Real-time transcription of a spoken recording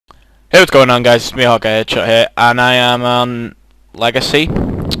Hey, what's going on, guys? It's me, Hawkeye Headshot here, and I am on Legacy.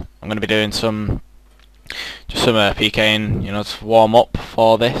 I'm going to be doing some PKing, to warm up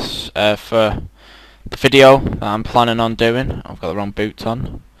for this, for the video that I'm planning on doing. I've got the wrong boots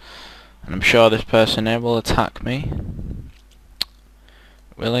on, and I'm sure this person here will attack me.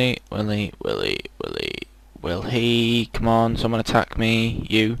 Will he? Will he? Come on, someone attack me.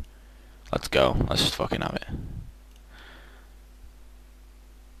 You. Let's go. Let's just fucking have it.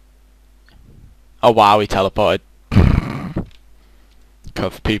 Oh wow, he teleported.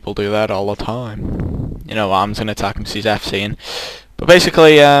 Because people do that all the time. You know what, I'm just going to attack him because he's FCing. But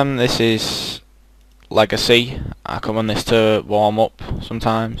basically, this is Legacy. I come on this to warm up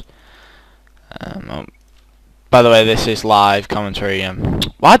sometimes. By the way, this is live commentary.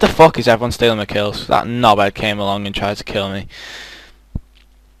 Why the fuck is everyone stealing my kills? That knobhead came along and tried to kill me.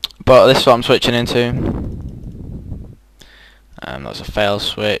 But this is what I'm switching into. That's a fail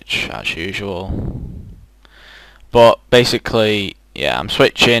switch, as usual. But basically, yeah, I'm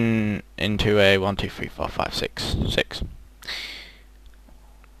switching into a 1, 2, 3, 4, 5, 6, 6.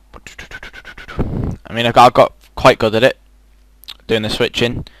 I mean, I got quite good at it, doing the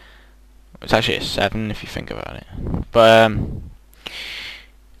switching. It's actually a 7 if you think about it. But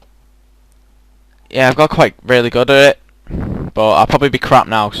yeah, I've got quite really good at it. But I'll probably be crap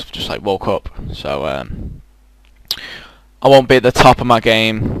now because I've just like woke up. So I won't be at the top of my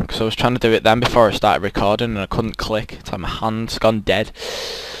game because I was trying to do it then before I started recording and I couldn't click. It's like my hand's gone dead.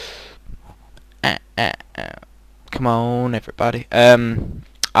 Come on, everybody.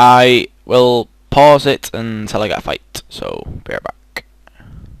 I will pause it until I get a fight. So be right back.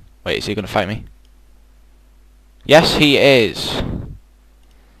 Wait, is he gonna fight me? Yes, he is.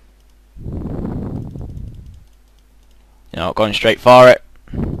 You know, going straight for it.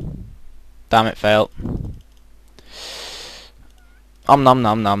 Damn it, failed. Nom nom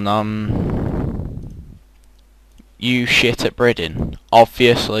nom nom. You shit at Bridden.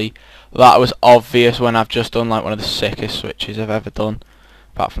 Obviously. That was obvious when I've just done like one of the sickest switches I've ever done.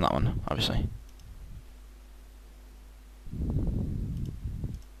 Apart from that one, obviously.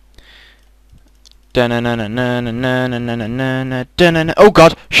 Oh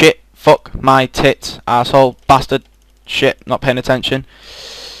god! Shit! Fuck my tits, asshole, bastard, shit, not paying attention.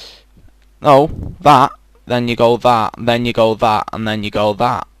 No, that. Then you go that, then you go that, and then you go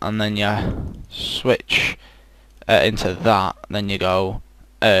that, and then you switch into that, then you go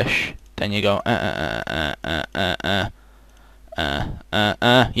then you go yeah,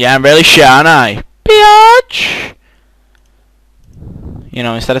 I'm really sure, aren't I? Bitch! You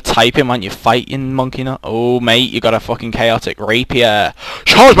know, instead of typing when you fight, you monkey nut. Oh, mate, you got a fucking chaotic rapier.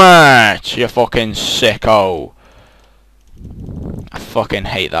 Charge, mate! You fucking sicko. I fucking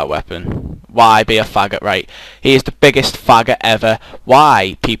hate that weapon. Why be a faggot, right? He is the biggest faggot ever.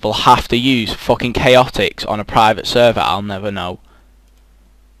 Why people have to use fucking chaotics on a private server, I'll never know.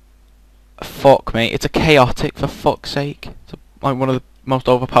 Fuck me, it's a chaotic, for fuck's sake. It's like one of the most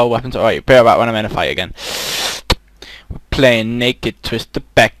overpowered weapons. Alright, be right back when I'm in a fight again. We're playing Naked Twister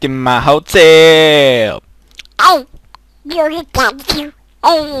back in my hotel. Hey, you got you.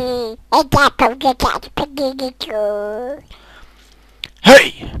 Hey, I got to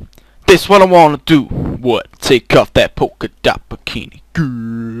Hey! This what I wanna do. What? Take off that polka dot bikini,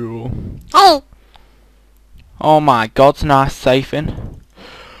 girl. Hey! Oh my god, it's nice safing.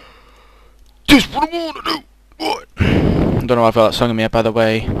 This what I wanna do. What? I don't know why I felt that song in my head, by the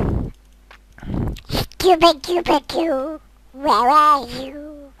way. Stupid, you. Where are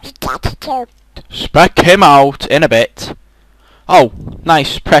you? Got Spec him out in a bit. Oh,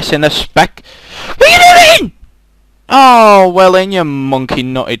 nice, pressing the spec. What are you doing? Oh, well in you monkey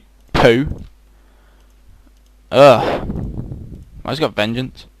nutted poo. Ugh. I've got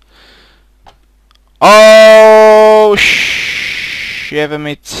vengeance. Oh, shiver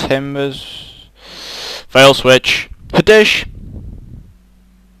me timbers. Fail switch. Hadish.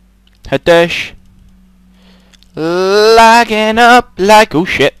 Hadish. Lagging up like, oh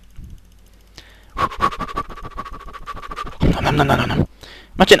shit.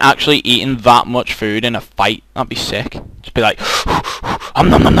 Imagine actually eating that much food in a fight. That'd be sick. Just be like,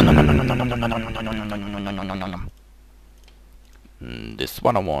 this is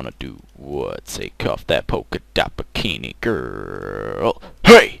what I wanna do. What? Take off that polka dot bikini, girl.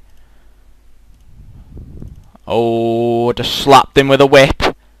 Hey! Oh, just slapped him with a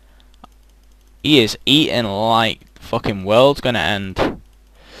whip. He is eating like fucking world's gonna end.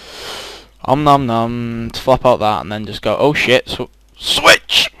 Nom nom. To flop out that and then just go, oh shit,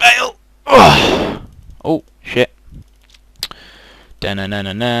 switch! Fail! Ugh. Oh shit. Oh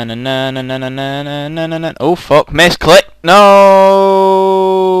fuck, misclick! No!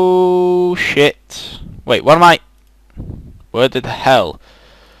 shit. Wait, what am I? Where the hell?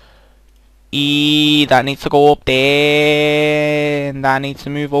 That needs to go up there. And that needs to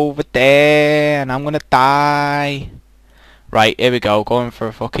move over there. And I'm gonna die. Right, here we go. Going for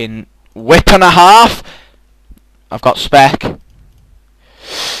a fucking whip and a half. I've got spec.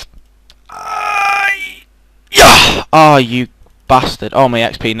 Yeah! Oh, you bastard. Oh, my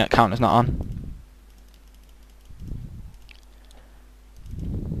XP net counter's not on.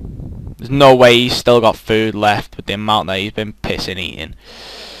 There's no way he's still got food left with the amount that he's been pissing eating.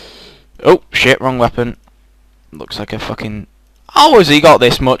 Oh, shit, wrong weapon. Looks like a fucking... How has he got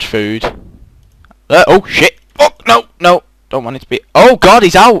this much food? Oh, shit. Oh, no, no. Don't want it to be... Oh, God,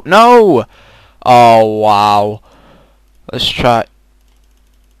 he's out. No. Oh, wow. Let's try...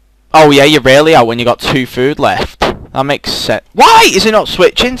 Oh, yeah, you're really out when you got 2 food left. That makes sense. Why is he not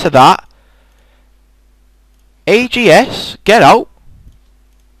switching to that? AGS, get out.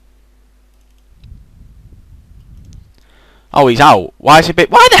 Oh, he's out. Why is he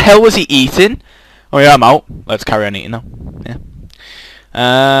Why the hell was he eating? Oh yeah, I'm out. Let's carry on eating now. Yeah.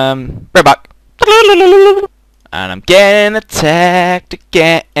 Right back. And I'm getting attacked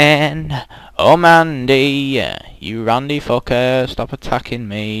again. Oh Mandy, you randy fucker, stop attacking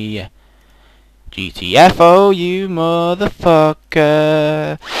me. GTFO, you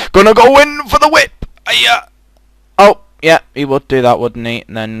motherfucker. Gonna go in for the whip. Oh, yeah, he would do that, wouldn't he?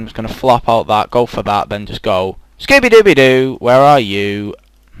 And then he's gonna flop out that, go for that, then just go. Scooby-Dooby-Doo, where are you?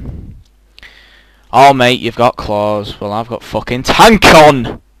 Oh, mate, you've got claws. Well, I've got fucking tank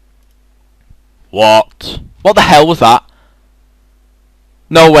on. What? What the hell was that?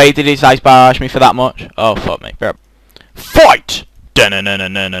 No way did his ice barrage me for that much. Oh, fuck me. Fight!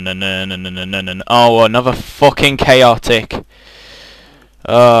 Oh, another fucking chaotic.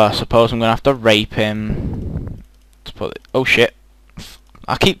 I suppose I'm going to have to rape him. Let's put it. Oh, shit.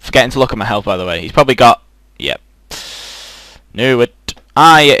 I keep forgetting to look at my health, by the way. He's probably got... Yep. Knew it.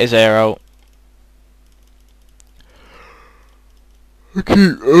 It is Aero. I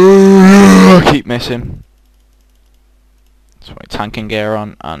keep missing. So my tanking gear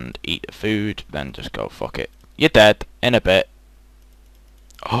on and eat the food, then just go fuck it. You're dead in a bit.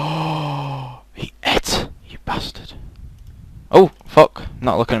 Oh, he ate, you bastard. Oh, fuck.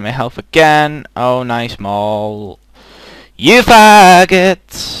 Not looking at my health again. Oh, nice mole. You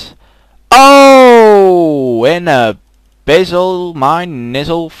faggot. Oh, in a bizzle, my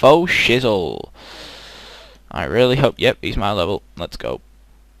nizzle faux shizzle. I really hope, yep, he's my level. Let's go.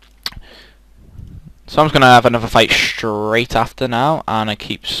 So I'm just going to have another fight straight after now. And I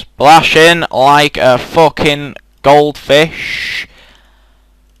keep splashing like a fucking goldfish.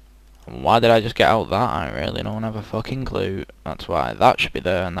 Why did I just get out that? I really don't have a fucking clue. That's why that should be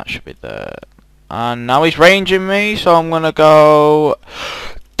there and that should be there. And now he's ranging me, so I'm going to go...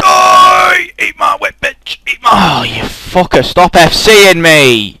 Die! Eat my whip, bitch! Eat my... Oh, you fucker, stop FCing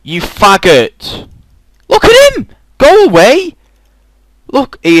me! You faggot! Look at him! Go away!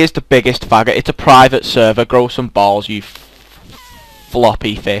 Look, he is the biggest faggot. It's a private server. Grow some balls, you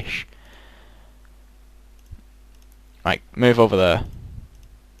floppy fish. Right, move over there.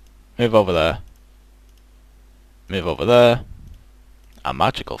 Move over there. Move over there. A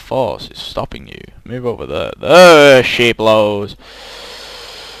magical force is stopping you. Move over there. There she blows.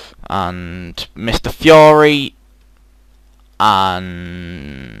 And Mr. Fury.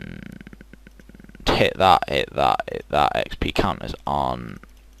 And... hit that. XP counters on.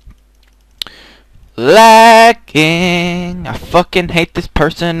 Lagging. I fucking hate this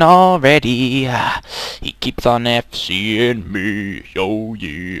person already. He keeps on FCing me. Oh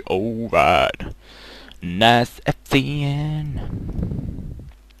yeah, alright. Nice FCing.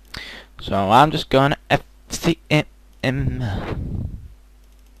 So I'm just gonna FC him.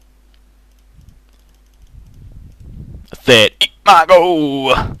 That's it. Eat my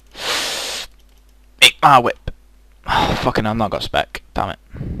go. Eat my whip. Oh, fucking I've not got spec. Damn it.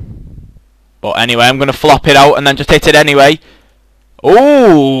 But anyway, I'm going to flop it out and then just hit it anyway.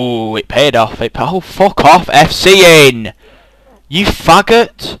 Oh, it paid off. Oh, fuck off. FCing. You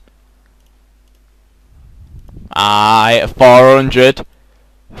faggot. Hit a 400.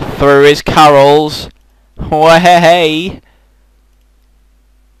 Through his carols. Way.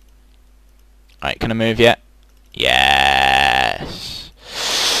 Right, can I move yet? Yes.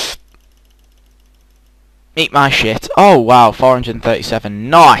 Eat my shit. Oh, wow. 437.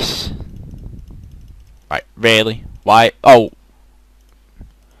 Nice. Right, really? Why? Oh.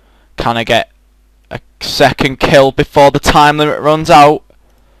 Can I get a second kill before the time limit runs out?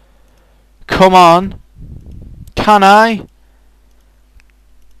 Come on. Can I?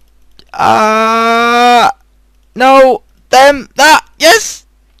 No. That. Yes.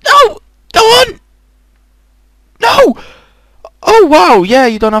 No. wow, yeah,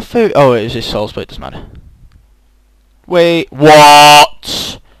 you don't have food. Oh, it was his soul split, doesn't matter. Wait,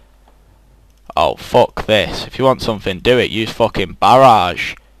 what? Oh, fuck this. If you want something, do it. Use fucking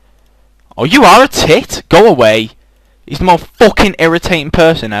barrage. Oh, you are a tit. Go away. He's the most fucking irritating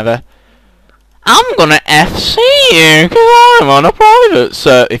person ever. I'm gonna FC you, because I'm on a private.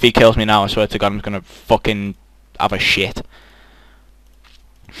 So, if he kills me now, I swear to God, I'm gonna fucking have a shit.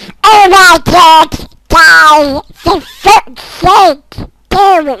 Oh my God! Die! For fuck's sake!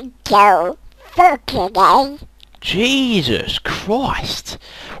 There we go. Fucking A. Jesus Christ.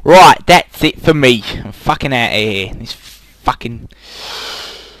 Right, that's it for me. I'm fucking out of here. This fucking...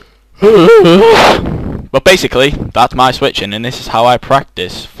 But basically, that's my switching, and this is how I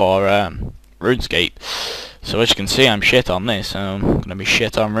practice for RuneScape. So as you can see, I'm shit on this, and I'm gonna be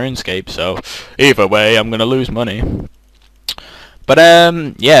shit on RuneScape, so either way, I'm gonna lose money. But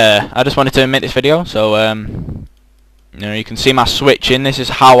yeah, I just wanted to make this video, so you know, you can see my switching. This is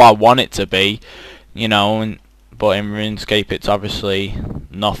how I want it to be, you know, but in RuneScape it's obviously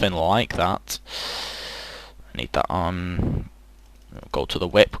nothing like that. I need that on. Go to the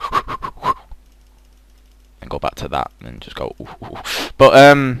whip and go back to that and just go. But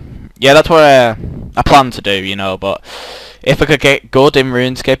yeah, that's what I plan to do, you know. But if I could get good in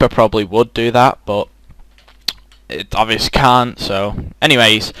RuneScape, I probably would do that, but it obviously can't. So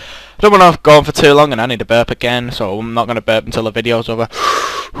anyways, I don't want to go on for too long, and I need to burp again, so I'm not going to burp until the video's over.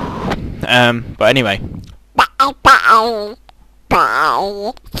 But anyway, Bye bye.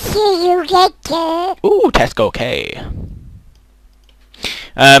 Bye. See you later. ooh, Tesco K.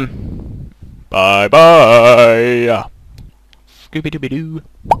 Bye bye. Scooby Dooby Doo.